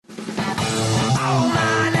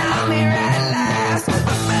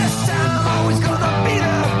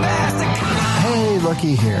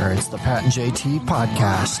Mackey here. It's the Pat and JT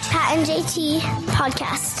podcast. Pat and JT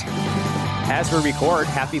podcast. As we record,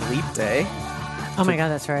 happy Leap Day. Oh my God,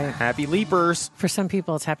 that's right. Happy Leapers. For some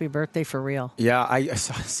people, it's happy birthday for real. Yeah, I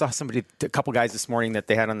saw somebody, a couple guys this morning that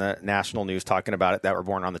they had on the national news talking about it that were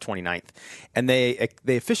born on the 29th. And they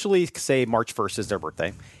officially say March 1st is their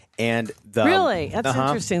birthday. And really? That's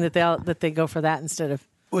interesting that they go for that instead of...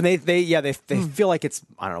 When they feel like it's,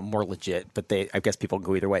 I don't know, more legit, but I guess people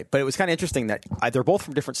go either way. But it was kind of interesting that they're both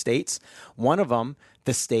from different states. One of them,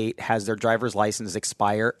 the state has their driver's license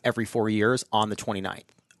expire every 4 years on the 29th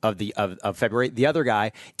of February. The other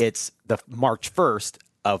guy, it's the March 1st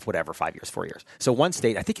of whatever, 5 years, 4 years. So one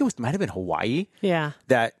state, I think might have been Hawaii. Yeah.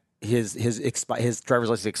 That his driver's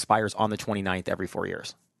license expires on the 29th every 4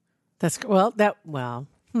 years.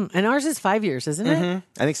 And ours is 5 years, isn't it?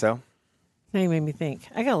 Mm-hmm. I think so. Now you made me think.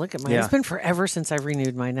 I got to look at mine. Yeah. It's been forever since I've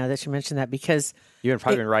renewed mine now that you mentioned that because... You've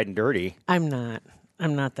probably been riding dirty. I'm not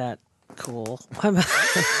that cool. Let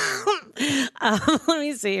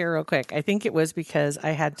me see here real quick. I think it was because I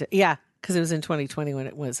had to... Yeah, because it was in 2020 when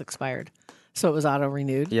it was expired. So it was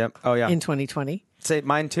auto-renewed. Yep. Oh, yeah. In 2020. Say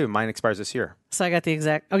mine, too. Mine expires this year. So I got the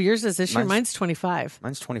exact... Oh, yours is this year? Mine's 25.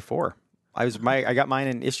 Mine's 24. I got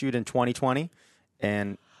mine issued in 2020,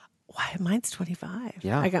 and... Why? Mine's 25.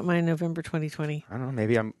 Yeah. I got mine November 2020. I don't know.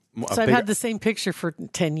 Maybe I'm... So I've had the same picture for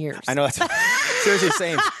 10 years. I know. That's seriously the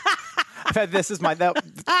same. I've had this is my...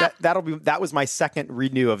 That was my second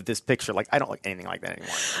renew of this picture. Like, I don't like anything like that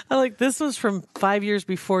anymore. This was from 5 years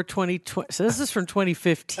before 2020. So this is from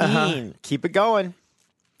 2015. Keep it going.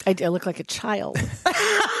 I look like a child.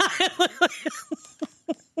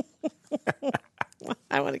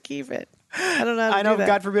 I want to keep it. I don't know how to do that.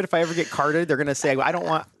 God forbid, if I ever get carded, they're going to say,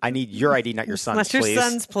 I need your ID, not your son's, please. Not your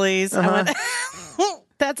son's, please.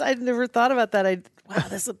 I never thought about that.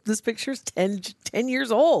 This picture's 10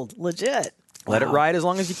 years old. Legit. Let it ride as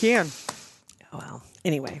long as you can. Well,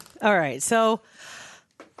 anyway. All right. So...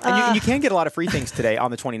 And you can get a lot of free things today on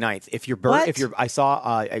the 29th. I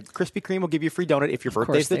saw Krispy Kreme will give you a free donut if your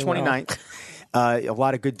birthday's the 29th. A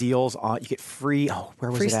lot of good deals. You get free. Oh, where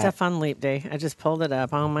was free it at? Stuff on Leap Day. I just pulled it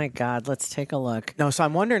up. Oh my God. Let's take a look. No, so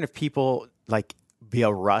I'm wondering if people be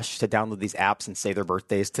a rush to download these apps and say their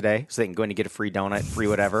birthdays today so they can go in and get a free donut, free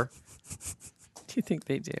whatever. Do you think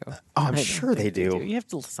they do? Oh, I'm sure they do. You have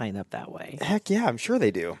to sign up that way. Heck yeah, I'm sure they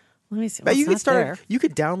do. Let me see. But you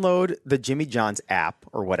could download the Jimmy John's app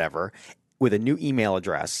or whatever with a new email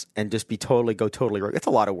address and just go totally right. It's a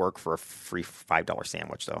lot of work for a free $5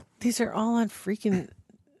 sandwich, though. These are all on freaking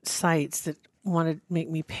sites that want to make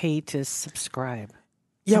me pay to subscribe.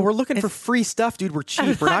 Yeah, we're looking for free stuff, dude. We're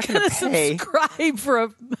cheap. We're not going to pay. Subscribe for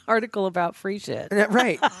an article about free shit.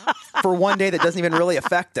 Right. For one day that doesn't even really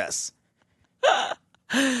affect us.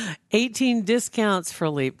 18 discounts for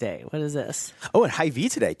Leap Day. What is this? Oh, and Hy-Vee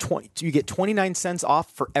today. You get 29 cents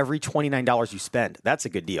off for every $29 you spend. That's a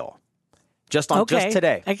good deal. Just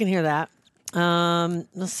today. I can hear that.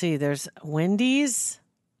 Let's see. There's Wendy's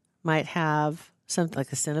might have something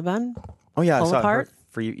like a Cinnabon. Oh yeah, pull apart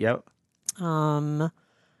for you. Yep.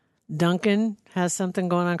 Dunkin' has something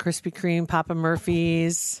going on. Krispy Kreme, Papa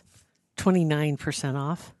Murphy's, 29%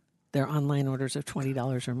 off their online orders of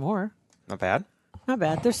 $20 or more. Not bad. Not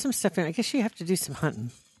bad. There's some stuff in. I guess you have to do some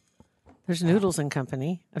hunting. There's Noodles and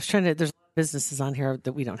Company. There's businesses on here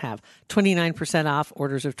that we don't have. 29% off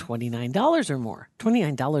orders of $29 or more.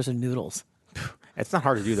 $29 of noodles. It's not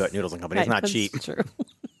hard to do that. Noodles and Company. It's not cheap. True.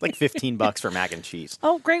 Like $15 for mac and cheese.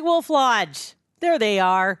 Oh, Great Wolf Lodge. There they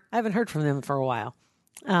are. I haven't heard from them for a while.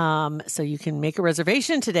 So you can make a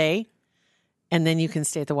reservation today, and then you can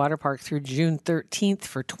stay at the water park through June 13th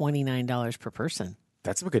for $29 per person.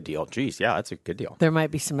 That's a good deal. Jeez, yeah, that's a good deal. There might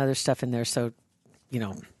be some other stuff in there, so,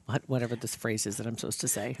 whatever this phrase is that I'm supposed to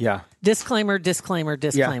say. Yeah. Disclaimer, disclaimer,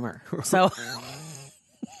 disclaimer. Yeah. So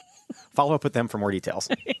follow up with them for more details.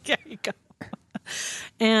 There you go.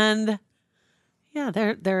 And yeah,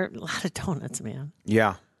 there are a lot of donuts, man.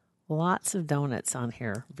 Yeah. Lots of donuts on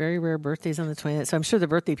here. Very rare birthdays on the 29th. So I'm sure the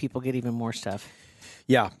birthday people get even more stuff.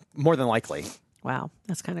 Yeah, more than likely. Wow,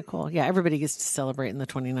 that's kind of cool. Yeah, everybody gets to celebrate in the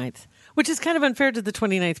 29th, which is kind of unfair to the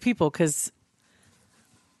 29th people because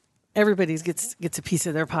everybody gets a piece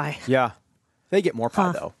of their pie. Yeah. They get more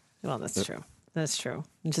pie, though. Well, that's true. That's true.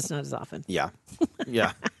 Just not as often. Yeah.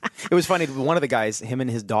 Yeah. It was funny. One of the guys, him and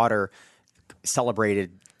his daughter,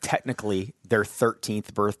 celebrated technically their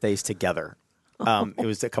 13th birthdays together. It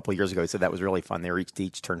was a couple of years ago. He said that was really fun. They were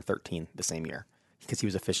each turned 13 the same year because he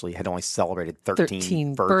had only celebrated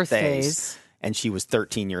 13 birthdays. And she was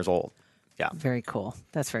 13 years old. Yeah. Very cool.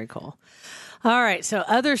 That's very cool. All right. So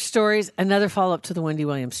other stories, another follow-up to the Wendy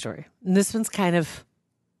Williams story. And this one's kind of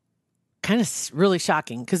kind of really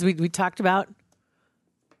shocking because we talked about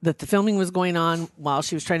that the filming was going on while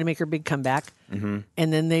she was trying to make her big comeback. Mm-hmm.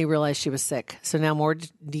 And then they realized she was sick. So now more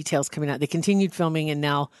details coming out. They continued filming, and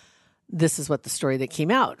now this is what the story that came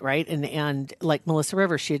out, right? And like Melissa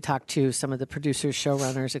Rivers, she had talked to some of the producers,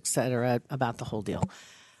 showrunners, et cetera, about the whole deal.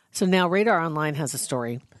 So now Radar Online has a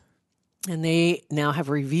story, and they now have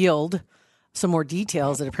revealed some more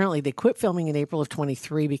details that apparently they quit filming in April of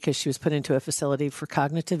 23 because she was put into a facility for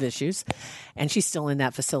cognitive issues, and she's still in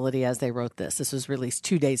that facility as they wrote this. This was released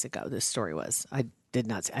 2 days ago, this story was.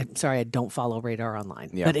 I'm sorry, I don't follow Radar Online.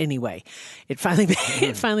 Yeah. But anyway, it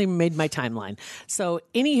finally made my timeline. So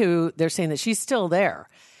anywho, they're saying that she's still there,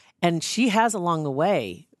 and she has along the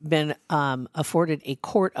way been afforded a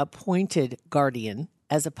court-appointed guardian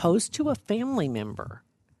as opposed to a family member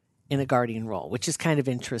in a guardian role, which is kind of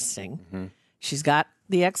interesting. Mm-hmm. She's got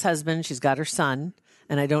the ex-husband, she's got her son,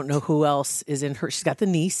 and I don't know who else is in her. She's got the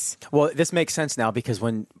niece. Well, this makes sense now because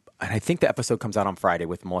and I think the episode comes out on Friday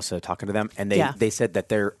with Melissa talking to them, and they said that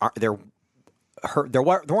there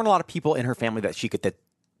weren't a lot of people in her family that she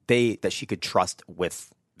could trust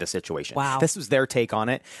with the situation. Wow. This was their take on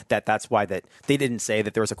it. That's why that they didn't say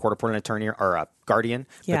that there was a court-appointed attorney or a guardian,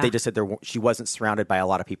 but they just said she wasn't surrounded by a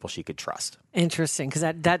lot of people she could trust. Interesting, because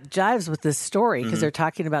that jives with this story, because they're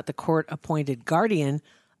talking about the court-appointed guardian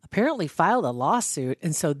apparently filed a lawsuit,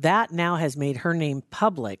 and so that now has made her name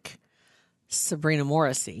public, Sabrina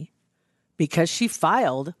Morrissey, because she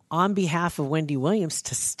filed on behalf of Wendy Williams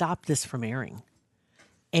to stop this from airing.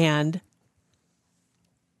 And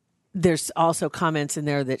there's also comments in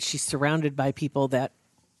there that she's surrounded by people that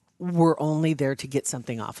were only there to get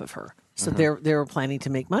something off of her. So they were planning to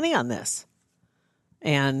make money on this.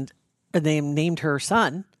 And they named her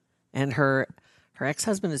son, and her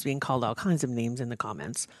ex-husband is being called all kinds of names in the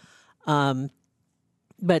comments.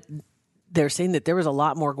 But they're saying that there was a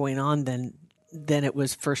lot more going on than it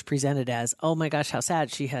was first presented as. Oh my gosh, how sad.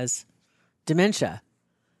 She has dementia.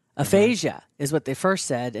 Aphasia is what they first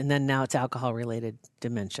said, and then now it's alcohol-related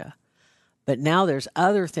dementia. But now there's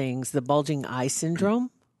other things, the bulging eye syndrome,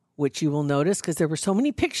 which you will notice because there were so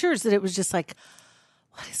many pictures that it was just like,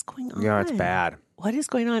 what is going on? Yeah, it's bad. What is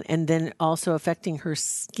going on? And then also affecting her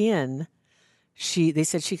skin. They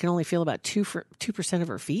said she can only feel about 2% of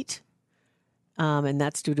her feet. And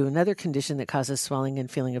that's due to another condition that causes swelling and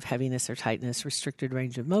feeling of heaviness or tightness, restricted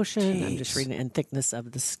range of motion. Jeez. I'm just reading it, and thickness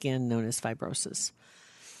of the skin known as fibrosis.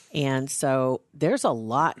 And so there's a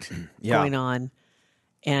lot going on.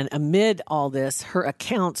 And amid all this, her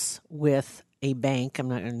accounts with a bank, I'm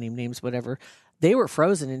not going to name names, whatever, they were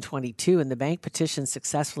frozen in 22, and the bank petitioned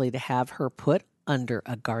successfully to have her put under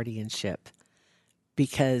a guardianship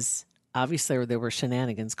because obviously there were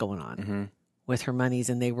shenanigans going on with her monies,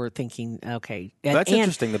 and they were thinking, okay. That's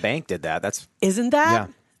interesting. The bank did that. Isn't that?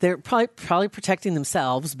 Yeah. They're probably protecting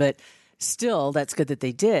themselves, but still, that's good that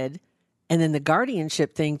they did. And then the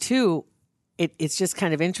guardianship thing, too, it's just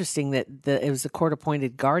kind of interesting that it was a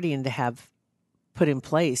court-appointed guardian to have put in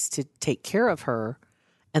place to take care of her,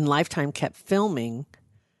 and Lifetime kept filming,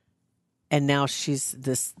 and now she's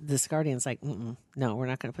this guardian's like, no, we're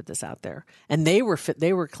not going to put this out there. And they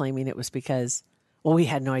were claiming it was because, well, we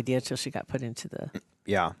had no idea until she got put into the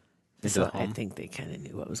So I think they kind of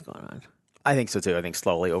knew what was going on. I think so too. I think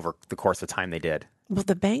slowly over the course of time they did. Well,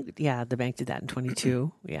 the bank did that in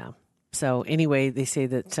 22. Yeah. So anyway, they say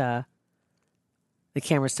that the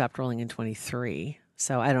camera stopped rolling in 23.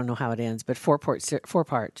 So I don't know how it ends, but four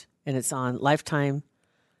part, and it's on Lifetime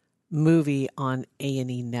movie on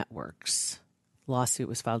A&E Networks. Lawsuit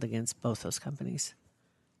was filed against both those companies.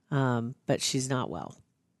 But she's not well.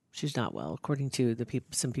 She's not well, according to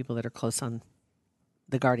some people that are close on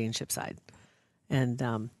the guardianship side. And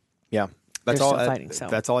that's all. Fighting, so.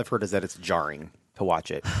 That's all I've heard is that it's jarring to watch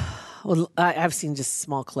it. Well, I've seen just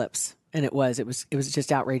small clips, and it was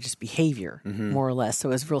just outrageous behavior, more or less. So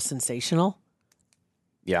it was real sensational.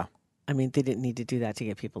 Yeah. I mean, they didn't need to do that to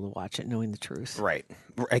get people to watch it, knowing the truth. Right.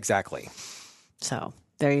 Exactly. So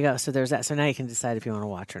there you go. So there's that. So now you can decide if you want to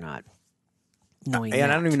watch or not. Knowing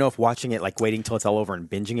and I don't even know if watching it, like waiting till it's all over and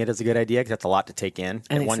binging it, is a good idea because that's a lot to take in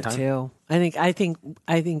at one time. Too. I think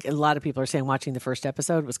a lot of people are saying watching the first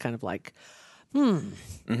episode was kind of like, that's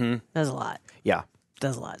a lot. Yeah,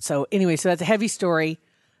 that's a lot. So anyway, so that's a heavy story,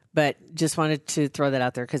 but just wanted to throw that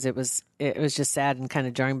out there because it was just sad and kind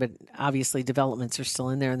of jarring. But obviously, developments are still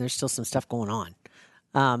in there, and there's still some stuff going on.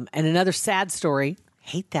 And another sad story.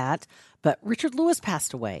 Hate that, but Richard Lewis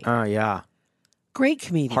passed away. Yeah, great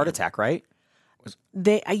comedian. Heart attack, right?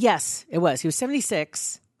 Yes, it was. He was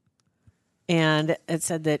 76, and it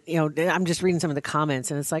said that, I'm just reading some of the comments,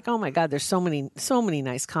 and it's like, oh my God, there's so many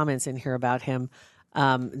nice comments in here about him.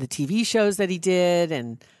 the TV shows that he did,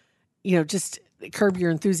 and just Curb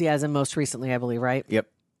Your Enthusiasm most recently, I believe, right? Yep.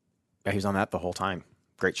 Yeah, he was on that the whole time.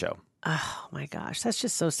 Great show. Oh my gosh, that's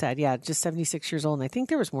just so sad. Yeah, just 76 years old, and I think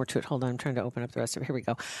there was more to it. Hold on, I'm trying to open up the rest of it. Here we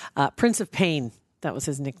go. Prince of Pain, that was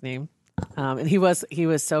his nickname, and he was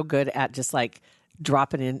so good at just like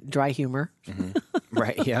dropping in dry humor,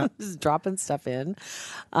 Right? Yeah. just dropping stuff in.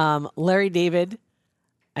 Larry David,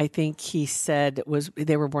 I think he said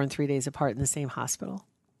they were born 3 days apart in the same hospital.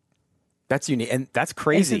 That's unique, and that's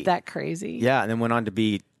crazy. Isn't that crazy? Yeah, and then went on to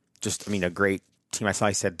be a great team. I saw.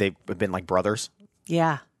 He said they've been like brothers.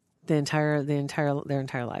 Yeah, their entire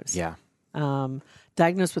lives. Yeah.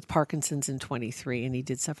 Diagnosed with Parkinson's in 23, and he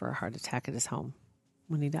did suffer a heart attack at his home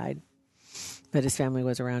when he died. But his family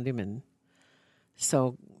was around him, and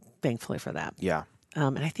so thankfully for that. Yeah.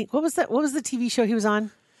 And I think what was the TV show he was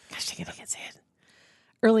on? Gosh, dang it, I can't say it.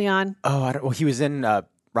 Early on. Oh, he was in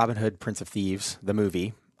Robin Hood, Prince of Thieves, the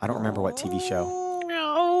movie. I don't remember what TV show.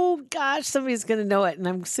 Oh gosh, somebody's gonna know it, and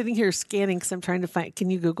I'm sitting here scanning because I'm trying to find. Can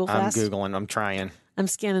you Google fast? I'm Googling. I'm trying. I'm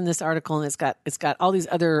scanning this article, and it's got all these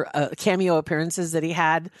other cameo appearances that he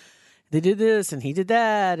had. They did this, and he did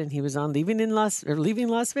that, and he was on Leaving Las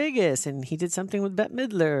Vegas, and he did something with Bette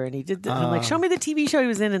Midler, and he did. I'm like, show me the TV show he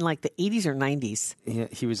was in like the 80s or 90s.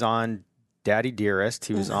 He was on Daddy Dearest.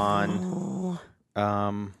 He was on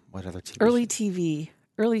what other TV?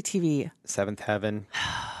 Early TV. Seventh Heaven.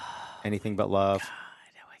 Anything But Love. God,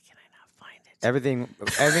 why can I not find it? Everything.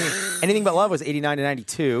 Anything But Love was 89 to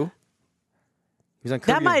 92. He was on.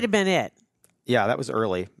 That might have been it. Yeah, that was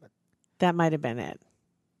early. That might have been it.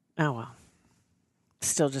 Oh well.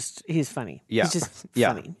 Still, he's funny. Yeah. He's just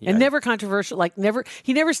Yeah. funny Yeah. and never controversial. Like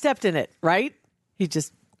he never stepped in it. Right? He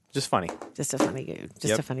just funny. Just a funny dude.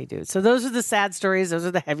 Yep. A funny dude. So those are the sad stories. Those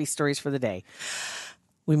are the heavy stories for the day.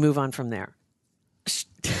 We move on from there.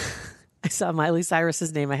 I saw Miley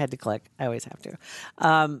Cyrus's name. I had to click. I always have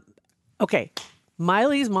to. Okay.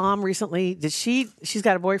 Miley's mom recently, she's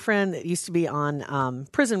got a boyfriend that used to be on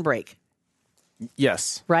Prison Break,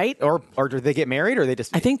 Yes. right? Or did they get married, or they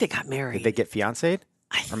just? I think they got married. Did they get fiancéed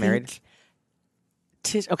or married?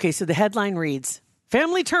 Okay, so the headline reads,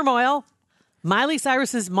 Family Turmoil. Miley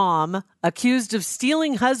Cyrus's mom accused of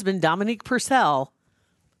stealing husband Dominique Purcell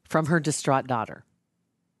from her distraught daughter,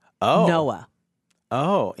 Noah.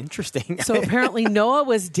 Oh, interesting. So apparently Noah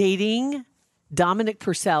was dating Dominic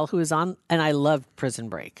Purcell, who was on, and I loved Prison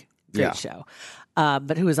Break. Great show.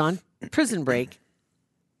 But who was on Prison Break.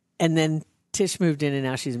 And then Tish moved in, and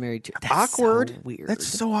now she's married to. That's awkward. So weird. That's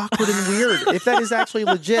so awkward and weird. If that is actually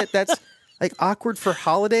legit, that's like awkward for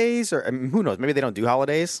holidays, or who knows? Maybe they don't do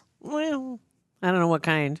holidays. Well, I don't know what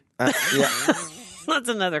kind. Yeah, That's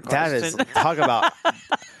another that question. is talk about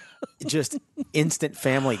just instant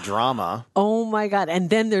family drama. Oh my God. And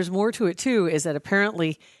then there's more to it too, is that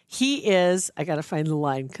apparently he is, I got to find the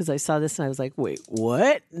line because I saw this and I was like, wait,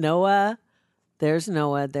 what? Noah, there's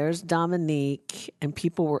Dominique. And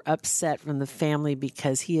people were upset from the family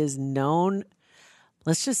because he is known,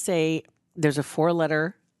 let's just say there's a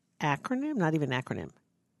 4-letter acronym, not even acronym,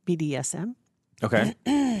 BDSM. Okay.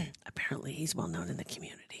 Apparently he's well known in the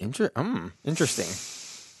community. Interesting.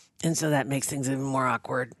 And so that makes things even more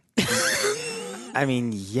awkward. I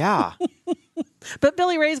mean, yeah. But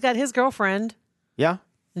Billy Ray's got his girlfriend. Yeah.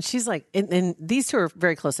 And she's like, and these two are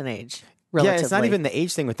very close in age, relatively. Yeah, it's not even the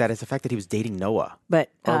age thing with that. It's the fact that he was dating Noah. But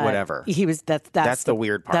or whatever. He was. That's the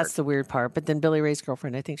weird part. That's the weird part. But then Billy Ray's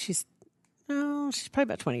girlfriend, I think she's probably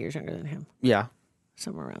about 20 years younger than him, Yeah.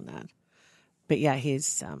 somewhere around that. But yeah,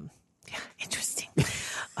 he's interesting.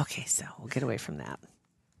 Okay, so we'll get away from that.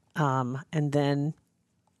 And then,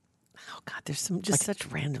 oh God, there's such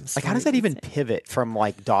random stories. Like, how does that even pivot from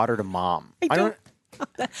like daughter to mom? I don't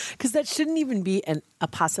because that shouldn't even be a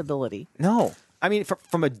possibility. No. I mean,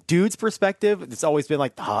 from a dude's perspective, it's always been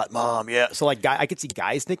like the hot mom. Yeah. So like, I could see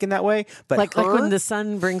guys thinking that way, but Like when the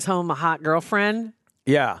son brings home a hot girlfriend.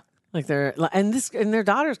 yeah. Like their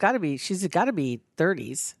daughter's got to be, she's got to be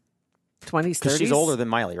 30s, 20s, 30s. She's older than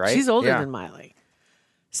Miley, right? She's older Yeah. than Miley.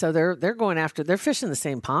 So they're going after, they're fishing the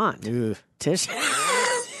same pond. Ugh. Tish.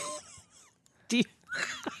 Do you,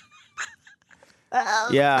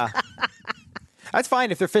 Yeah. That's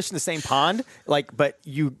fine if they're fishing the same pond, like, but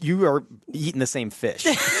you are eating the same fish.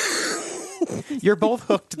 You're both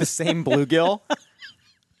hooked to the same bluegill.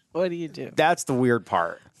 what do you do? That's the weird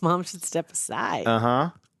part. Mom should step aside.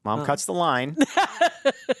 Mom cuts the line.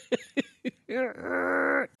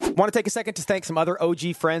 Want to take a second to thank some other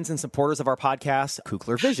OG friends and supporters of our podcast,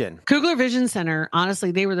 Kugler Vision. Kugler Vision Center,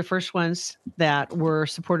 honestly, they were the first ones that were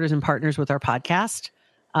supporters and partners with our podcast.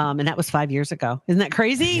 And that was 5 years ago. Isn't that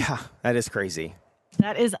crazy? Yeah, that is crazy.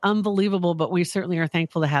 That is unbelievable, but we certainly are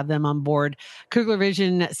thankful to have them on board. Kugler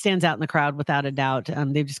Vision stands out in the crowd without a doubt.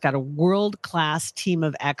 They've just got a world-class team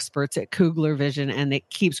of experts at Kugler Vision, and it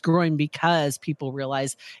keeps growing because people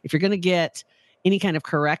realize if you're going to get any kind of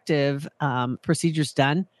corrective procedures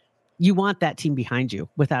done, you want that team behind you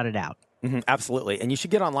without a doubt. Mm-hmm, absolutely. And you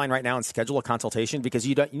should get online right now and schedule a consultation because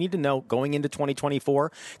you need to know going into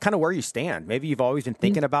 2024 kind of where you stand. Maybe you've always been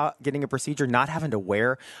thinking about getting a procedure, not having to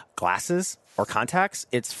wear glasses or contacts.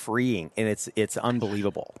 It's freeing and it's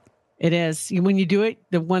unbelievable. It is. When you do it,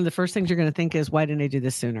 one of the first things you're going to think is, why didn't I do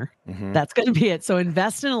this sooner? That's going to be it. So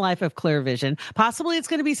invest in a life of clear vision. Possibly it's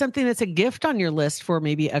going to be something that's a gift on your list for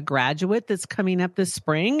maybe a graduate that's coming up this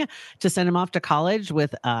spring to send them off to college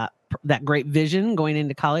with that great vision going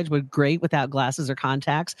into college with great without glasses or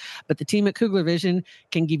contacts. But the team at Kugler Vision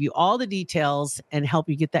can give you all the details and help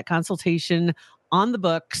you get that consultation on the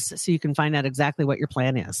books so you can find out exactly what your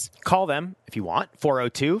plan is. Call them if you want,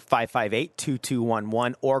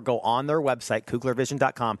 402-558-2211, or go on their website,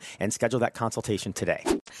 kuglervision.com, and schedule that consultation today.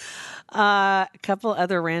 A couple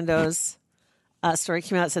other randos. A story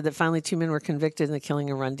came out, said that finally 2 men were convicted in the killing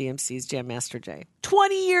of Run DMC's Jam Master Jay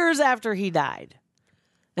 20 years after he died.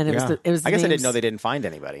 And it was I guess I didn't know they didn't find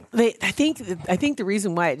anybody. I think the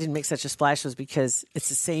reason why it didn't make such a splash was because it's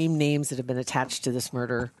the same names that have been attached to this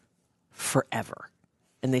murder forever.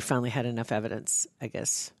 And they finally had enough evidence, I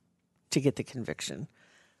guess, to get the conviction.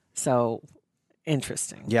 So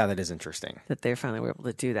interesting. Yeah, that is interesting. That they finally were able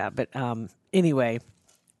to do that. But anyway,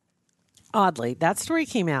 oddly, that story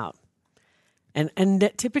came out. And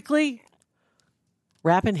typically,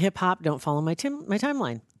 rap and hip hop don't follow my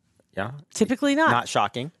timeline. Yeah. Typically not. Not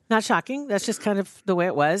shocking. Not shocking. That's just kind of the way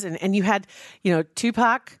it was. And you had,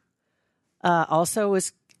 Tupac also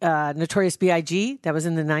was Notorious B.I.G. That was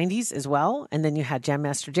in the 90s as well. And then you had Jam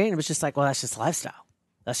Master Jay. And it was just like, well, that's just lifestyle.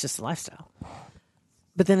 That's just a lifestyle.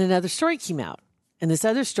 But then another story came out. And this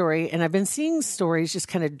other story, and I've been seeing stories just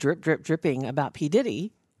kind of dripping about P.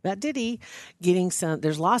 Diddy, getting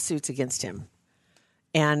there's lawsuits against him.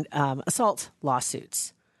 And assault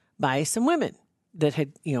lawsuits by some women that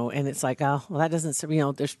had, and it's like, oh, well, that doesn't,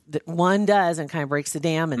 there's one does and kind of breaks the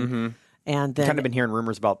dam. And and then kind of been hearing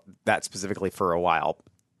rumors about that specifically for a while.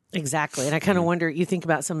 Exactly. And I kind of wonder, you think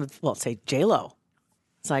about some of, say J-Lo.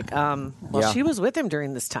 It's like, she was with him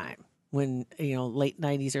during this time when, late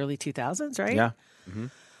 90s, early 2000s, right? Yeah.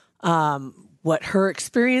 What her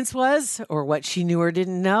experience was or what she knew or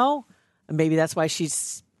didn't know. Maybe that's why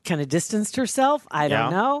she's kind of distanced herself. I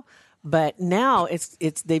don't know. But now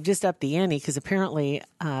they've just upped the ante because apparently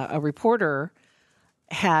a reporter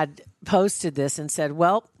had posted this and said,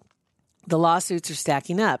 well, the lawsuits are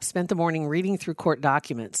stacking up. Spent the morning reading through court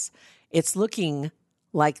documents. It's looking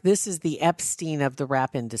like this is the Epstein of the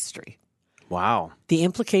rap industry. Wow. The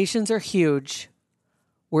implications are huge.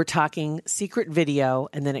 We're talking secret video,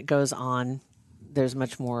 and then it goes on. There's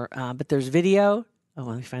much more, but there's video. Oh,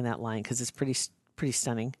 let me find that line because it's pretty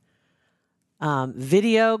stunning.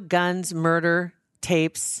 Video, guns, murder,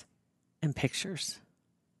 tapes, and pictures.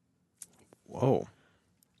 Whoa.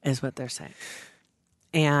 Is what they're saying.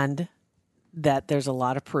 And that there's a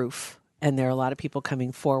lot of proof, and there are a lot of people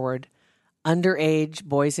coming forward. Underage,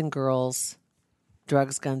 boys and girls,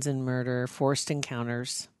 drugs, guns, and murder, forced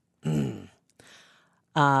encounters.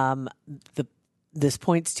 This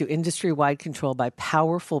points to industry-wide control by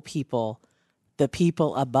powerful people, the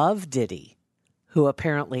people above Diddy, who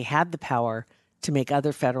apparently had the power to make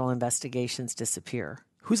other federal investigations disappear.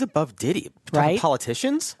 Who's above Diddy? Right?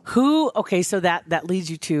 Politicians? Okay, so that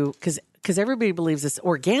leads you to, because everybody believes this,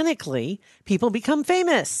 organically, people become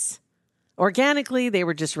famous. Organically, they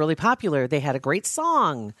were just really popular. They had a great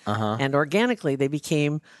song. And organically, they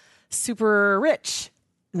became super rich,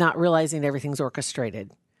 not realizing everything's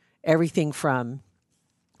orchestrated. Everything from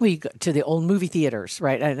to the old movie theaters,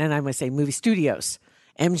 right? And I might say movie studios.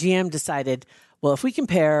 MGM decided, well, if we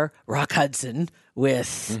compare Rock Hudson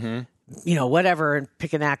with, whatever, and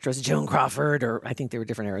pick an actress, Joan Crawford, or I think they were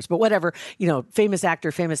different eras, but whatever, famous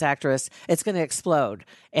actor, famous actress, it's going to explode.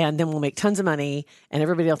 And then we'll make tons of money and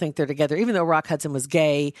everybody will think they're together. Even though Rock Hudson was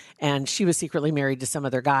gay and she was secretly married to some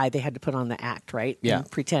other guy, they had to put on the act, right? Yeah.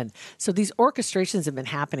 And pretend. So these orchestrations have been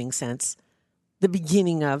happening since the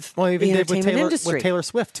beginning of even the did entertainment industry. with Taylor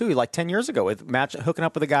Swift too, like 10 years ago, with hooking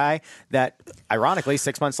up with a guy that, ironically,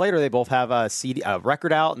 6 months later they both have a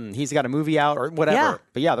record out, and he's got a movie out or whatever. Yeah.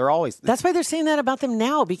 But yeah, they're always. That's why they're saying that about them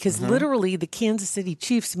now, because literally the Kansas City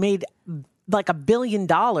Chiefs made like $1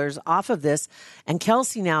 billion off of this, and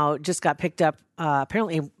Kelsey now just got picked up.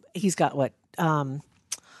 Apparently, he's got what?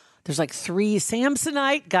 There's like 3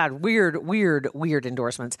 Samsonite. God, weird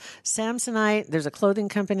endorsements. Samsonite. There's a clothing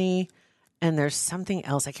company. and there's something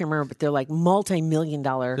else I can't remember, but they're like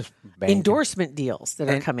multi-million-dollar banging. endorsement deals that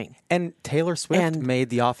are coming. And Taylor Swift And- made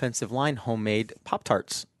the offensive line homemade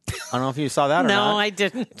Pop-Tarts. I don't know if you saw that or No, not. I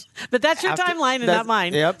didn't. But that's your timeline and That's- not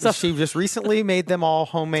mine. Yep. So She just recently made them all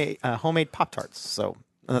homemade Pop-Tarts. So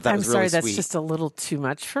I thought that I'm was sorry, really that's sweet. just a little too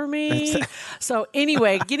much for me. So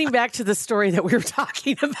anyway, getting back to the story that we were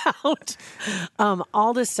talking about,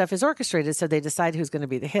 all this stuff is orchestrated. So they decide who's going to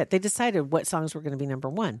be the hit. They decided what songs were going to be number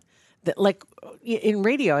one. That, like in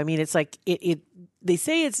radio, I mean, it's like it. They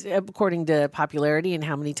say it's according to popularity and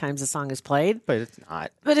how many times a song is played, But it's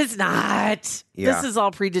not. but it's not. Yeah. This is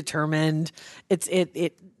all predetermined.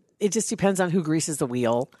 It just depends on who greases the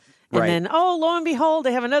wheel. And Right. then, oh, lo and behold,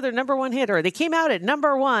 they have another number one hit, or they came out at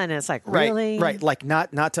number one. And it's like, really? Right. Like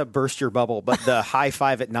not to burst your bubble, but the high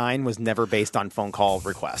five at 9 was never based on phone call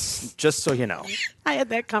requests. Just so you know. I had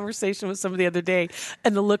that conversation with somebody the other day,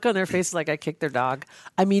 and the look on their face is like I kicked their dog.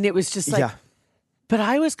 I mean, it was just like, Yeah. but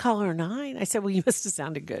I was caller 9. I said, well, you must have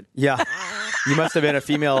sounded good. Yeah. You must have been a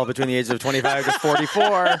female between the ages of 25 to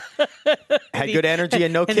 44. Had good energy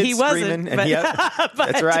and no And kids he wasn't, screaming. but-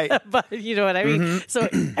 That's right. But you know what I mean? So,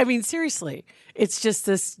 I mean, seriously, it's just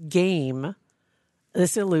this game,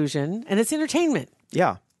 this illusion, and it's entertainment.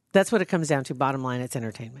 Yeah. That's what it comes down to. Bottom line, it's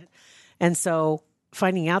entertainment. And so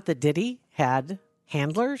finding out that Diddy had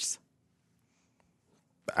handlers,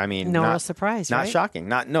 I mean, no not, real surprise, Not right? shocking.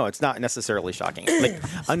 No, it's not necessarily shocking. Like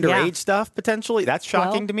underage stuff potentially. That's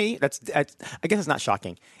shocking Well- to me. That's I guess it's not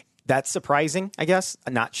shocking. That's surprising. I guess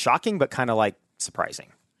not shocking, but kind of like surprising.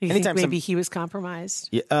 You think maybe he was compromised?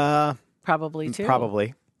 Yeah, Probably too.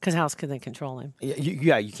 probably. Because how else could they control him?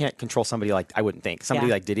 You can't control somebody like I wouldn't think somebody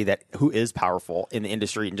Yeah. like Diddy who is powerful in the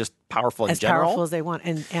industry and just powerful in As general. powerful as they want.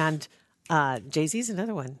 And Jay-Z's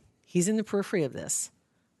another one. He's in the periphery of this.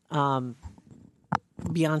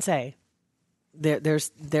 Beyonce,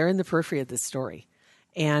 they're in the periphery of this story.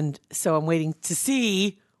 And so I'm waiting to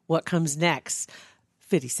see what comes next.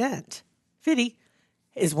 50 Cent. 50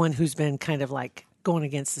 is one who's been kind of like going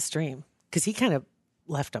against the stream because he kind of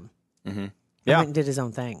left him. Yeah. Went and did his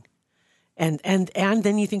own thing. And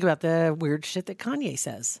then you think about the weird shit that Kanye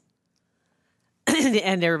says.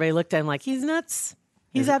 And everybody looked at him like, he's nuts.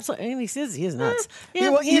 He's absolutely, and he says he is nuts.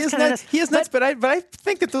 Yeah, He is kinda nuts. He is nuts, but I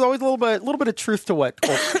think that there's always a little bit of truth to what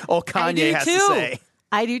old I do Kanye has too. to say.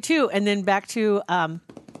 I do too. And then back to, and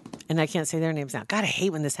I can't say their names now. God, I hate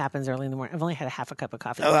when this happens early in the morning. I've only had a half a cup of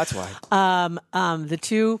coffee. Oh, that's why. The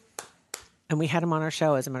two, and we had him on our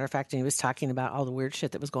show, as a matter of fact, and he was talking about all the weird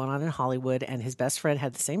shit that was going on in Hollywood. And his best friend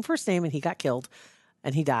had the same first name, and he got killed,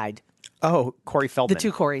 and he died. Oh, Corey Feldman. The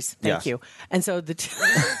two Corys. Thank Yes. you. And so the two,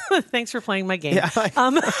 thanks for playing my game. Yeah.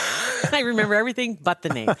 I remember everything but the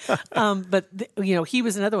name. But he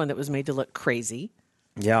was another one that was made to look crazy.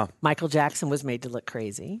 Yeah. Michael Jackson was made to look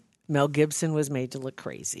crazy. Mel Gibson was made to look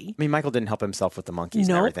crazy. I mean, Michael didn't help himself with the monkeys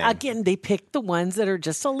and No, everything. again, they picked the ones that are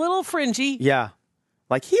just a little fringy. Yeah.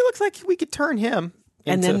 Like, he looks like we could turn him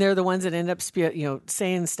And then into- they're the ones that end up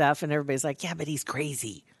saying stuff, and everybody's like, yeah, but he's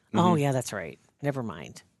crazy. Oh, yeah, that's right. Never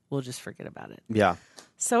mind. We'll just forget about it. Yeah.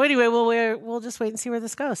 So anyway, we'll just wait and see where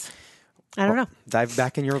this goes. I don't know. Dive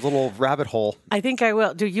back in your little rabbit hole. I think I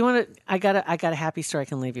will. Do you want to? I got a happy story I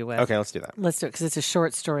can leave you with. Okay, let's do that. Let's do it because it's a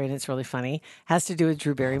short story and it's really funny. Has to do with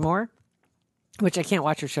Drew Barrymore, which I can't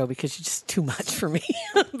watch her show because she's just too much for me.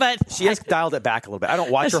 But She has dialed it back a little bit. I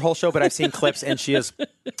don't watch her whole show, but I've seen clips, and she has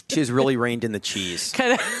really reined in the cheese.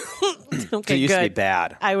 kind of okay. She used good. to be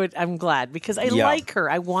bad. I'm glad because I Yeah. like her.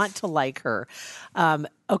 I want to like her.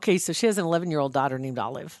 Okay, so she has an 11-year-old daughter named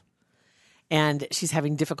Olive, and she's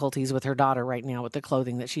having difficulties with her daughter right now with the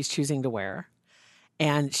clothing that she's choosing to wear.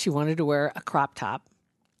 And she wanted to wear a crop top,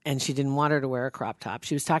 and she didn't want her to wear a crop top.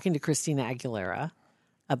 She was talking to Christina Aguilera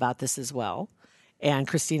about this as well. And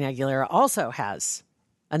Christina Aguilera also has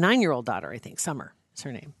a 9-year-old daughter, I think, Summer is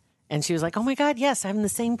her name. And she was like, oh my God, yes, I'm having the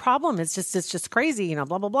same problem. It's just crazy, blah,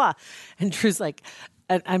 blah, blah. And Drew's like,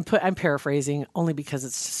 I'm paraphrasing only because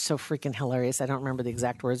it's just so freaking hilarious. I don't remember the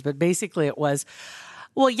exact words, but basically it was,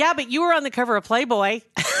 well, yeah, but you were on the cover of Playboy.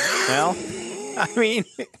 Well, I mean,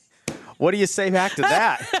 what do you say back to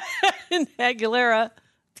that? And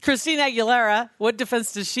Christina Aguilera, what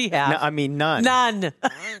defense does she have? No, I mean, none. None.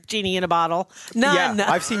 Genie in a bottle. None.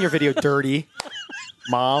 Yeah, I've seen your video, Dirty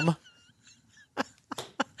Mom.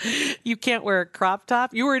 You can't wear a crop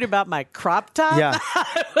top? You worried about my crop top? Yeah.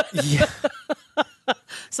 Yeah.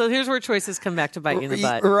 So here's where choices come back to bite you in the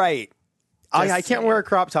butt. Right. I Just can't wear a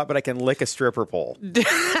crop top, but I can lick a stripper pole.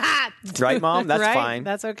 Right, Mom? That's Right? fine.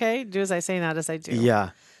 That's okay. Do as I say, not as I do. Yeah.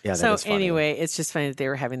 Yeah, that So is funny. anyway, it's just funny that they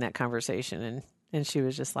were having that conversation, and And she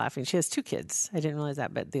was just laughing. She has 2 kids. I didn't realize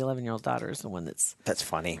that, but the 11-year-old daughter is the one that's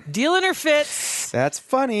funny. dealing her fits. That's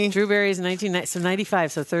funny. Drew Barry's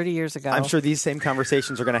 95, so 30 years ago. I'm sure these same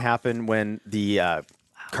conversations are going to happen when the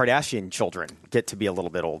Kardashian children get to be a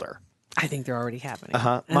little bit older. I think they're already happening.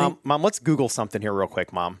 Mom, let's Google something here real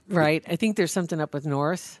quick, Mom. Right. I think there's something up with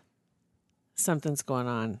North. Something's going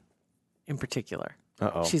on in particular.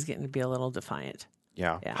 Uh-oh. She's getting to be a little defiant.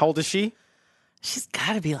 Yeah. How old is she? She's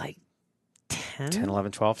got to be like 10,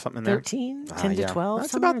 11, 12, something in there. 13, 10 to 12.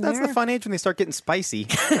 That's the fun age when they start getting spicy.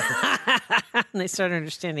 And they start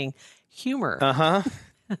understanding humor. Uh-huh.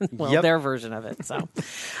 Well, their version of it. So,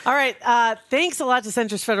 all right. Thanks a lot to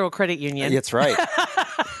Centris Federal Credit Union. That's right.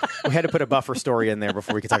 We had to put a buffer story in there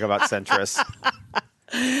before we could talk about Centris.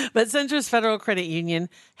 But Centris Federal Credit Union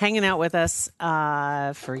hanging out with us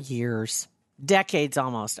for years. Decades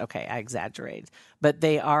almost. Okay, I exaggerate. But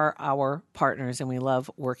they are our partners, and we love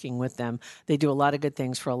working with them. They do a lot of good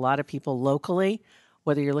things for a lot of people locally.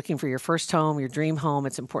 Whether you're looking for your first home, your dream home,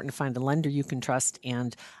 it's important to find a lender you can trust.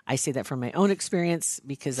 And I say that from my own experience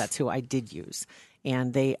because that's who I did use.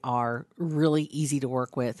 And they are really easy to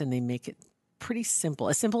work with, and they make it pretty simple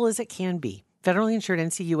as it can be. Federally insured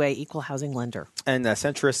NCUA, equal housing lender. And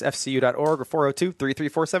centrisfcu.org or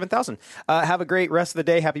 402-334-7000. Have a great rest of the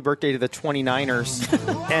day. Happy birthday to the 29ers.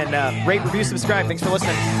 And rate, review, subscribe. Thanks for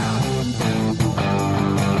listening.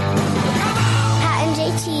 Pat and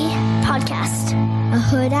JT Podcast, a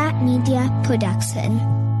Huda Media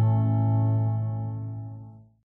Production.